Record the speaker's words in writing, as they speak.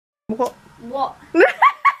What? What?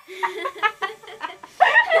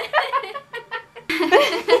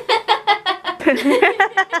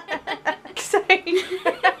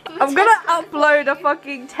 I'm gonna upload a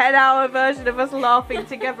fucking 10-hour version of us laughing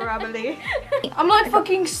together, Emily. I'm like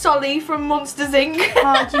fucking Sully from Monsters Inc.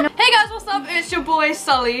 Oh, do you know? Hey guys, what's up? It's your boy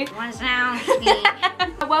Sully. What's now?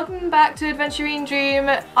 Welcome back to Adventurine Dream.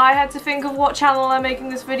 I had to think of what channel I'm making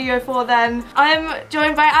this video for then. I'm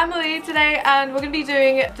joined by Emily today and we're gonna be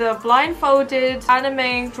doing the Blindfolded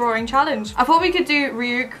anime drawing challenge. I thought we could do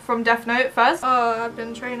Ryuk from Death Note first. Oh, I've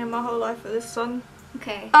been training my whole life for this, son.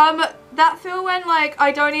 Okay. That feel when like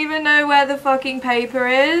I don't even know where the fucking paper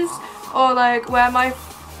is or like where my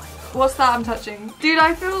what's that I'm touching? Dude,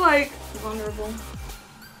 I feel like Vulnerable.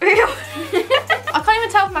 I can't even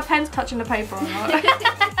tell if my pen's touching the paper or not.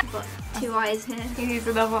 I've got 2 eyes here. He needs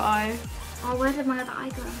another eye. Oh, where did my other eye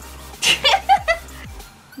go?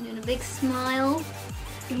 I'm doing a big smile.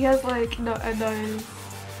 He has like a nose.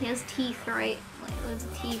 He has teeth, right? Like loads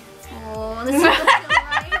of teeth. Oh, this doesn't feel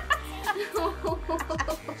right.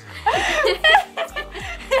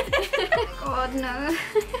 God, no.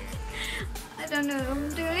 I don't know what I'm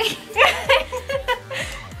doing.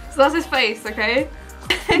 So that's his face, okay?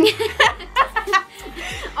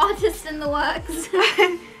 Artist in the works.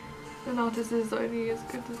 An artist is only as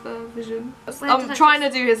good as their vision. Where I'm trying to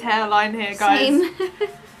do his hairline here, guys. Same.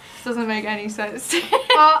 Doesn't make any sense.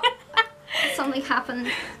 Oh, something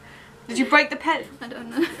happened. Did you break the pen? I don't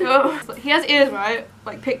know. Oh. He has ears, right?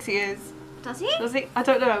 Like pixie ears. Does he? Does he? I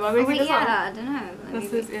don't know. Am I making this up? Yeah, I don't know. That's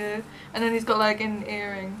his ear. And then he's got like an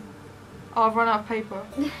earring. Oh, I've run out of paper.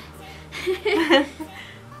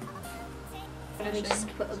 Let me just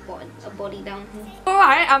put a body down here.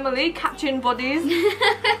 Alright, Emily, catching bodies.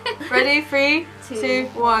 Ready? 3, 2,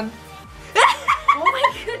 1. Oh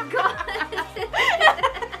my good god!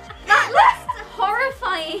 That looks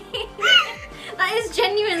horrifying! That is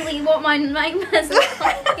genuinely what my nightmares look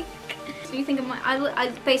like. So you think of I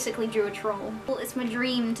basically drew a troll. Well, it's my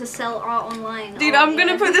dream to sell art online. Dude, I'm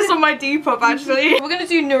gonna put this on my Depop actually. We're gonna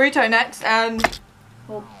do Naruto next and...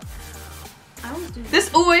 Oh. I always do this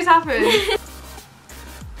always happens.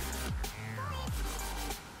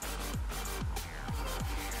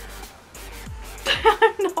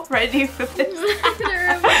 I'm not ready for this.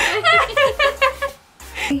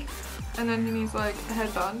 And then he needs like a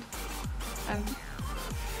headband. And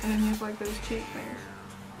then he has like those cheek things.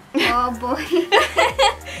 Oh boy.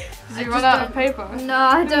 Does he run out of paper? No,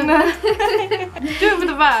 I don't know. Do it with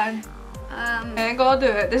the van. I ain't gotta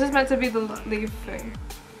do it. This is meant to be the leaf thing.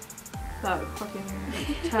 That fucking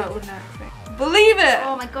turtleneck thing. Believe it!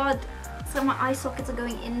 Oh my god. So my eye sockets are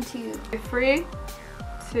going into... 3,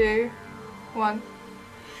 2, 1.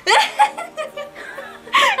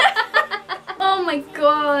 Oh my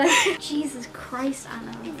god. Jesus Christ,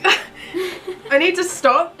 Anna. I need to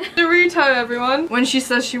stop. Naruto, everyone. When she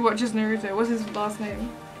says she watches Naruto, what's his last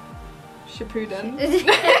name? Shippuden.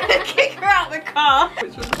 Kick her out the car.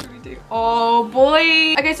 Which one should we do? Oh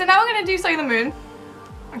boy. Okay, so now we're gonna do Sailor Moon.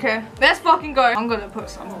 Okay, let's fucking go. I'm gonna put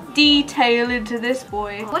some detail into this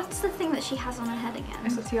boy. What's the thing that she has on her head again?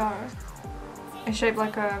 It's a tiara. It's shaped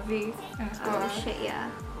like a V. And it's got Oh shit, yeah.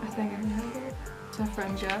 a thing in here. It's her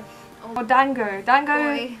friend, yeah. Oh, Dango. Dango.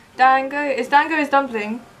 Boy. Dango. Is Dango his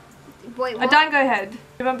dumpling? Wait, A what? dango head.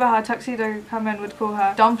 Remember how Tuxedo Kamen would call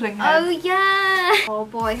her dumpling head? Oh yeah! Oh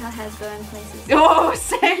boy, her hair's going places. Oh,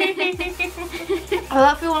 same! Oh,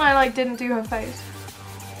 that feel when I like didn't do her face.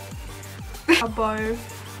 A bow.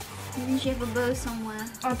 Maybe she have a bow somewhere.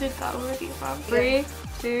 I did that already, fam. 3,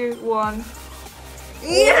 2, 1.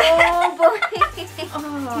 Oh boy! Oh,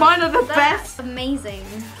 mine are the best. Amazing.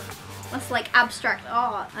 That's like abstract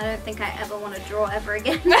art. I don't think I ever want to draw ever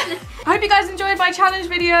again. I hope you guys enjoyed my challenge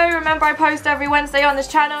video. Remember, I post every Wednesday on this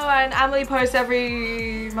channel and Emily posts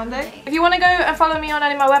every Monday. If you want to go and follow me on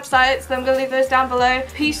any of my websites, then I'm going to leave those down below.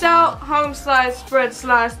 Peace out,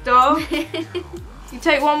 home/spread/dog. You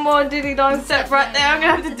take one more diddly-dong step right there, I'm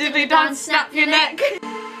going to have to diddly-dong snap your neck.